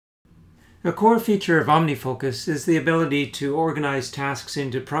A core feature of OmniFocus is the ability to organize tasks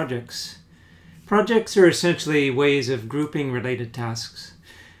into projects. Projects are essentially ways of grouping related tasks.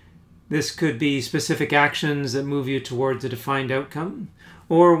 This could be specific actions that move you towards a defined outcome,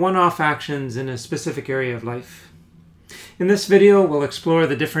 or one-off actions in a specific area of life. In this video, we'll explore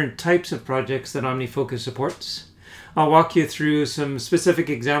the different types of projects that OmniFocus supports. I'll walk you through some specific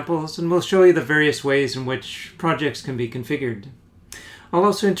examples, and we'll show you the various ways in which projects can be configured. I'll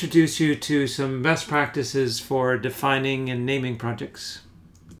also introduce you to some best practices for defining and naming projects.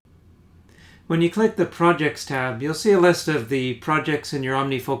 When you click the Projects tab, you'll see a list of the projects in your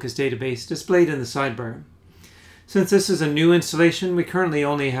OmniFocus database displayed in the sidebar. Since this is a new installation, we currently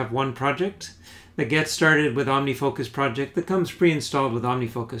only have one project, the Get Started with OmniFocus project that comes pre-installed with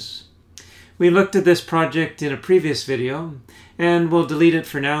OmniFocus. We looked at this project in a previous video, and we'll delete it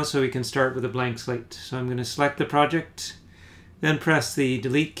for now so we can start with a blank slate. So I'm going to select the project, then press the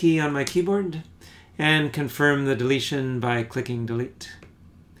Delete key on my keyboard, and confirm the deletion by clicking Delete.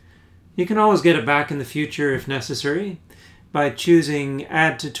 You can always get it back in the future if necessary by choosing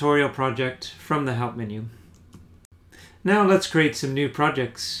Add Tutorial Project from the Help menu. Now let's create some new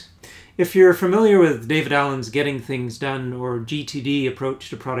projects. If you're familiar with David Allen's Getting Things Done or GTD approach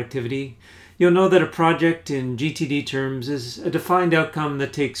to productivity, you'll know that a project in GTD terms is a defined outcome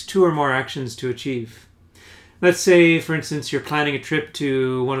that takes two or more actions to achieve. Let's say, for instance, you're planning a trip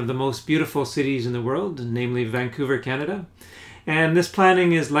to one of the most beautiful cities in the world, namely Vancouver, Canada. And this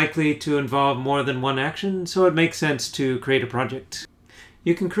planning is likely to involve more than one action, so it makes sense to create a project.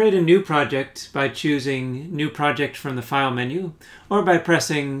 You can create a new project by choosing New Project from the File menu, or by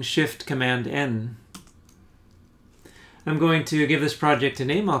pressing Shift-Command-N. I'm going to give this project a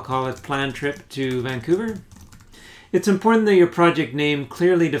name. I'll call it Plan Trip to Vancouver. It's important that your project name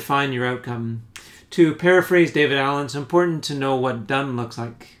clearly define your outcome. To paraphrase David Allen, it's important to know what done looks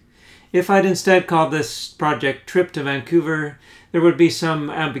like. If I'd instead called this project Trip to Vancouver, there would be some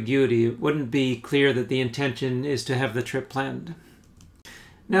ambiguity. It wouldn't be clear that the intention is to have the trip planned.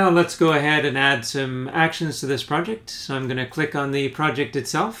 Now let's go ahead and add some actions to this project. So I'm going to click on the project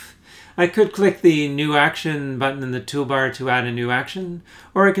itself. I could click the New Action button in the toolbar to add a new action,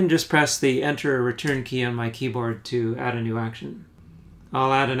 or I can just press the Enter or Return key on my keyboard to add a new action.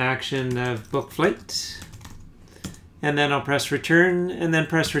 I'll add an action of book flight, and then I'll press Return, and then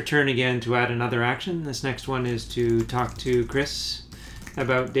press Return again to add another action. This next one is to talk to Chris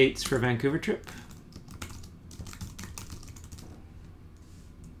about dates for Vancouver trip.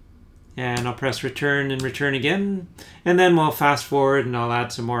 And I'll press Return and Return again, and then we'll fast forward and I'll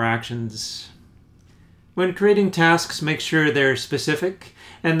add some more actions. When creating tasks, make sure they're specific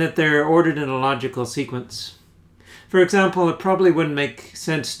and that they're ordered in a logical sequence. For example, it probably wouldn't make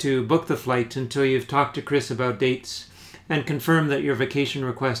sense to book the flight until you've talked to Chris about dates and confirm that your vacation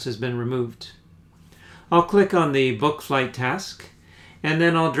request has been removed. I'll click on the Book Flight task, and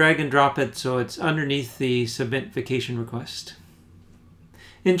then I'll drag and drop it so it's underneath the Submit Vacation Request.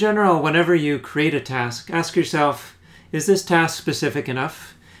 In general, whenever you create a task, ask yourself, is this task specific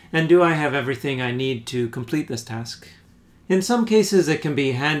enough? And do I have everything I need to complete this task? In some cases, it can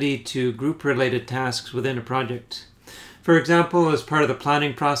be handy to group related tasks within a project. For example, as part of the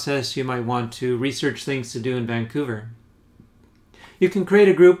planning process, you might want to research things to do in Vancouver. You can create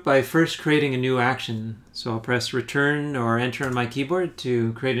a group by first creating a new action. So I'll press Return or Enter on my keyboard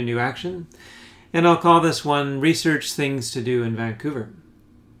to create a new action. And I'll call this one Research Things to Do in Vancouver.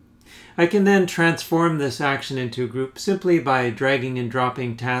 I can then transform this action into a group simply by dragging and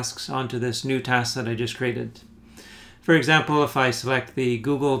dropping tasks onto this new task that I just created. For example, if I select the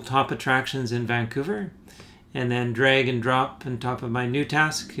Google Top Attractions in Vancouver, and then drag and drop on top of my new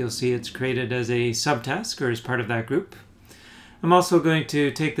task, you'll see it's created as a subtask or as part of that group. I'm also going to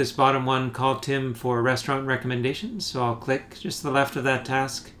take this bottom one, Call Tim for restaurant recommendations. So I'll click just to the left of that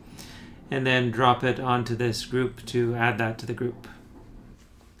task and then drop it onto this group to add that to the group.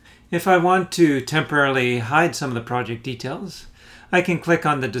 If I want to temporarily hide some of the project details, I can click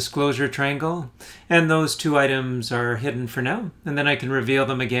on the disclosure triangle, and those two items are hidden for now, and then I can reveal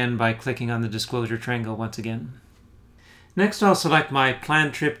them again by clicking on the disclosure triangle once again. Next, I'll select my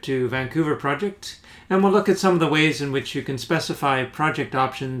Plan Trip to Vancouver project, and we'll look at some of the ways in which you can specify project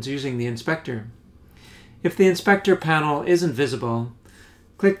options using the inspector. If the inspector panel isn't visible,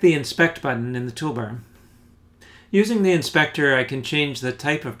 click the Inspect button in the toolbar. Using the inspector, I can change the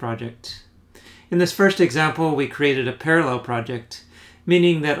type of project. In this first example, we created a parallel project,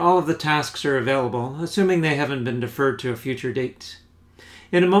 meaning that all of the tasks are available, assuming they haven't been deferred to a future date.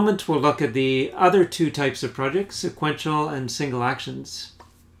 In a moment, we'll look at the other two types of projects, sequential and single actions.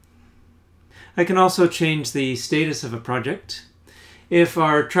 I can also change the status of a project, If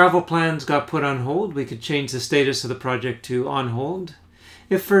our travel plans got put on hold, we could change the status of the project to on hold.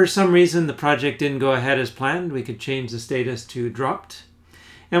 If for some reason the project didn't go ahead as planned, we could change the status to dropped.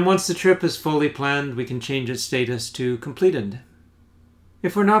 And once the trip is fully planned, we can change its status to completed.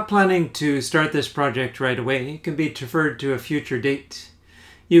 If we're not planning to start this project right away, it can be deferred to a future date.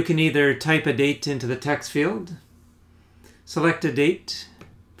 You can either type a date into the text field, select a date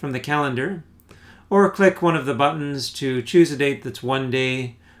from the calendar, or click one of the buttons to choose a date that's 1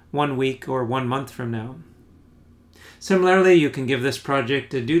 day, 1 week, or 1 month from now. Similarly, you can give this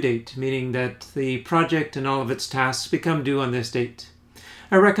project a due date, meaning that the project and all of its tasks become due on this date.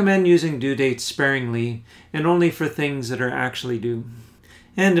 I recommend using due dates sparingly and only for things that are actually due.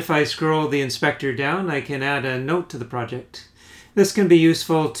 And if I scroll the inspector down, I can add a note to the project. This can be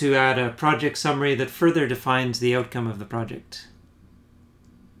useful to add a project summary that further defines the outcome of the project.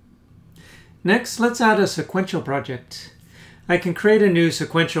 Next, let's add a sequential project. I can create a new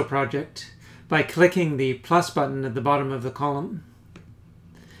sequential project by clicking the plus button at the bottom of the column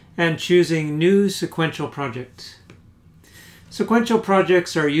and choosing New Sequential Project. Sequential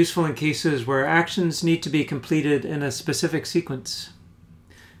projects are useful in cases where actions need to be completed in a specific sequence.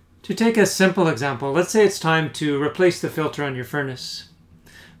 To take a simple example, let's say it's time to replace the filter on your furnace.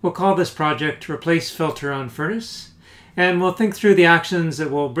 We'll call this project Replace Filter on Furnace, and we'll think through the actions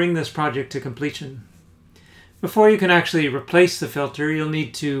that will bring this project to completion. Before you can actually replace the filter, you'll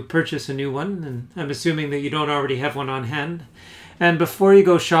need to purchase a new one, and I'm assuming that you don't already have one on hand. And before you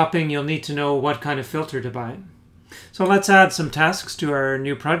go shopping, you'll need to know what kind of filter to buy. So let's add some tasks to our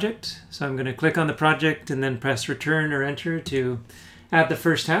new project. So I'm going to click on the project and then press Return or Enter to add the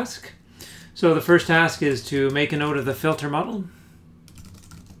first task. So the first task is to make a note of the filter model.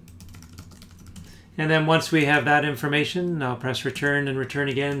 And then once we have that information, I'll press Return and Return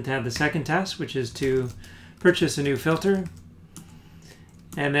again to add the second task, which is to purchase a new filter.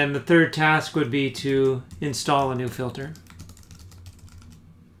 And then the third task would be to install a new filter.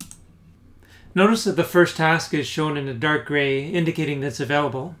 Notice that the first task is shown in a dark gray, indicating that it's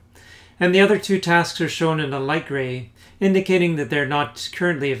available. And the other two tasks are shown in a light gray, indicating that they're not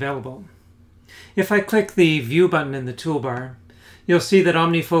currently available. If I click the View button in the toolbar, you'll see that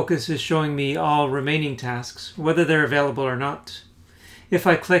OmniFocus is showing me all remaining tasks, whether they're available or not. If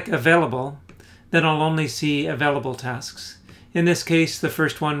I click Available, then I'll only see available tasks. In this case, the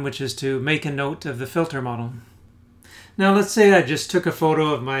first one, which is to make a note of the filter model. Now let's say I just took a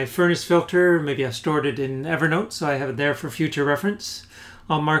photo of my furnace filter, maybe I stored it in Evernote, so I have it there for future reference.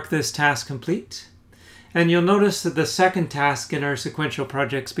 I'll mark this task complete. And you'll notice that the second task in our sequential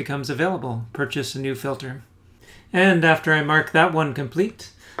projects becomes available, purchase a new filter. And after I mark that one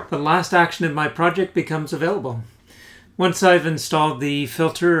complete, the last action in my project becomes available. Once I've installed the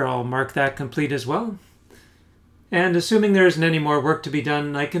filter, I'll mark that complete as well. And assuming there isn't any more work to be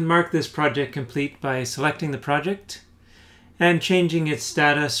done, I can mark this project complete by selecting the project and changing its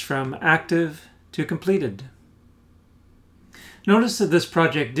status from active to completed. Notice that this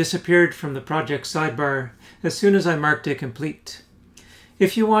project disappeared from the project sidebar as soon as I marked it complete.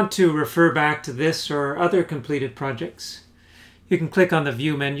 If you want to refer back to this or other completed projects, you can click on the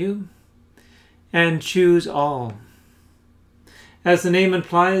View menu and choose All. As the name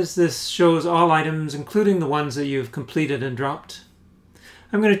implies, this shows all items, including the ones that you've completed and dropped.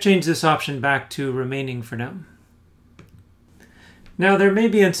 I'm going to change this option back to Remaining for now. Now, there may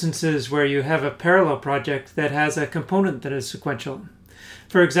be instances where you have a parallel project that has a component that is sequential.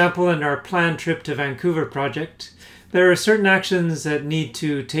 For example, in our planned trip to Vancouver project, there are certain actions that need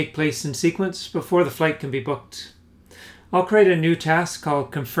to take place in sequence before the flight can be booked. I'll create a new task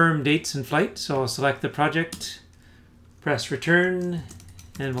called Confirm Dates and Flight, so I'll select the project, press Return,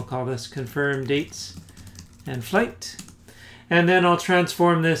 and we'll call this Confirm Dates and Flight. And then I'll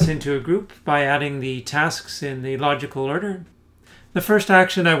transform this into a group by adding the tasks in the logical order. The first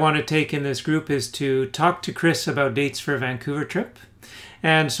action I want to take in this group is to talk to Chris about dates for a Vancouver trip.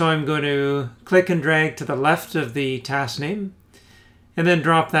 And so I'm going to click and drag to the left of the task name, and then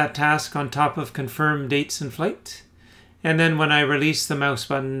drop that task on top of Confirm Dates and Flight. And then when I release the mouse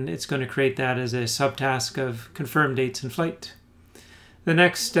button, it's going to create that as a subtask of Confirm Dates and Flight. The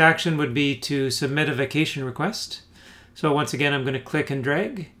next action would be to submit a vacation request. So once again, I'm going to click and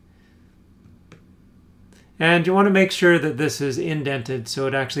drag. And you want to make sure that this is indented so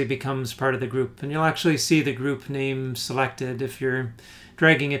it actually becomes part of the group. And you'll actually see the group name selected if you're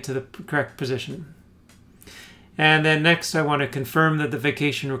dragging it to the correct position. And then next, I want to confirm that the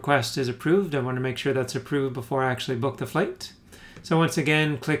vacation request is approved. I want to make sure that's approved before I actually book the flight. So once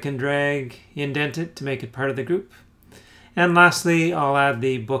again, click and drag, indent it to make it part of the group. And lastly, I'll add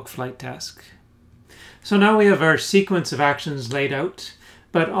the book flight task. So now we have our sequence of actions laid out,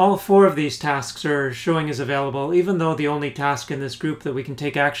 but all 4 of these tasks are showing as available, even though the only task in this group that we can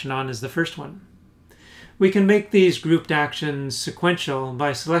take action on is the first one. We can make these grouped actions sequential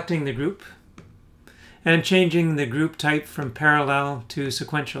by selecting the group and changing the group type from parallel to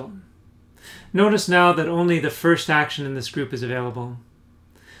sequential. Notice now that only the first action in this group is available.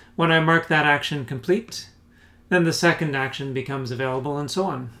 When I mark that action complete, then the second action becomes available, and so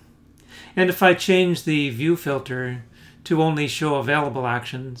on. And if I change the view filter to only show available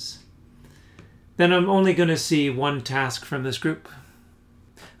actions, then I'm only going to see one task from this group.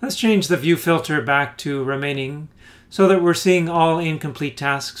 Let's change the view filter back to remaining so that we're seeing all incomplete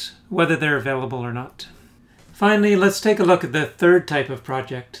tasks, whether they're available or not. Finally, let's take a look at the third type of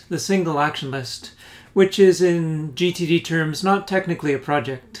project, the single action list, which is in GTD terms not technically a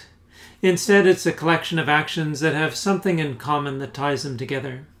project. Instead, it's a collection of actions that have something in common that ties them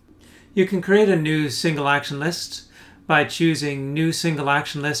together. You can create a new single action list by choosing New Single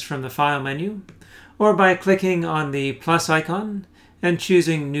Action List from the File menu, or by clicking on the plus icon and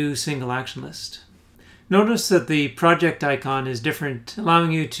choosing New Single Action List. Notice that the project icon is different,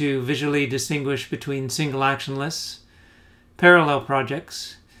 allowing you to visually distinguish between single action lists, parallel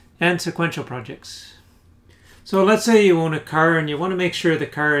projects, and sequential projects. So let's say you own a car and you want to make sure the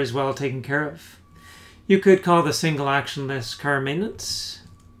car is well taken care of. You could call the single action list car maintenance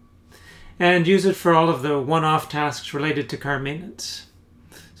and use it for all of the one-off tasks related to car maintenance.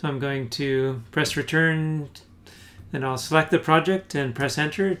 So I'm going to press return, then I'll select the project and press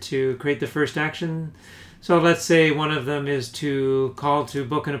enter to create the first action. So let's say one of them is to call to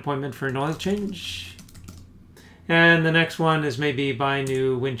book an appointment for an oil change. And the next one is maybe buy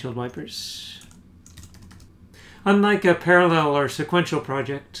new windshield wipers. Unlike a parallel or sequential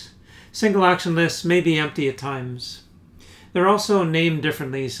project, single action lists may be empty at times. They're also named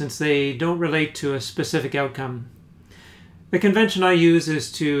differently since they don't relate to a specific outcome. The convention I use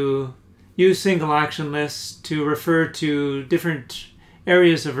is to use single action lists to refer to different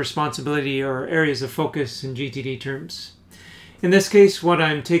areas of responsibility or areas of focus in GTD terms. In this case, what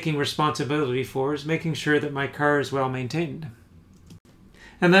I'm taking responsibility for is making sure that my car is well maintained.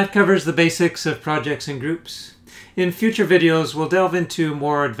 And that covers the basics of projects and groups. In future videos, we'll delve into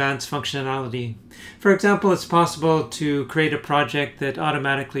more advanced functionality. For example, it's possible to create a project that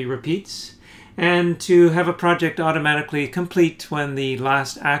automatically repeats and to have a project automatically complete when the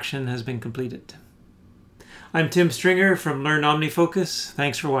last action has been completed. I'm Tim Stringer from Learn OmniFocus.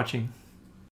 Thanks for watching.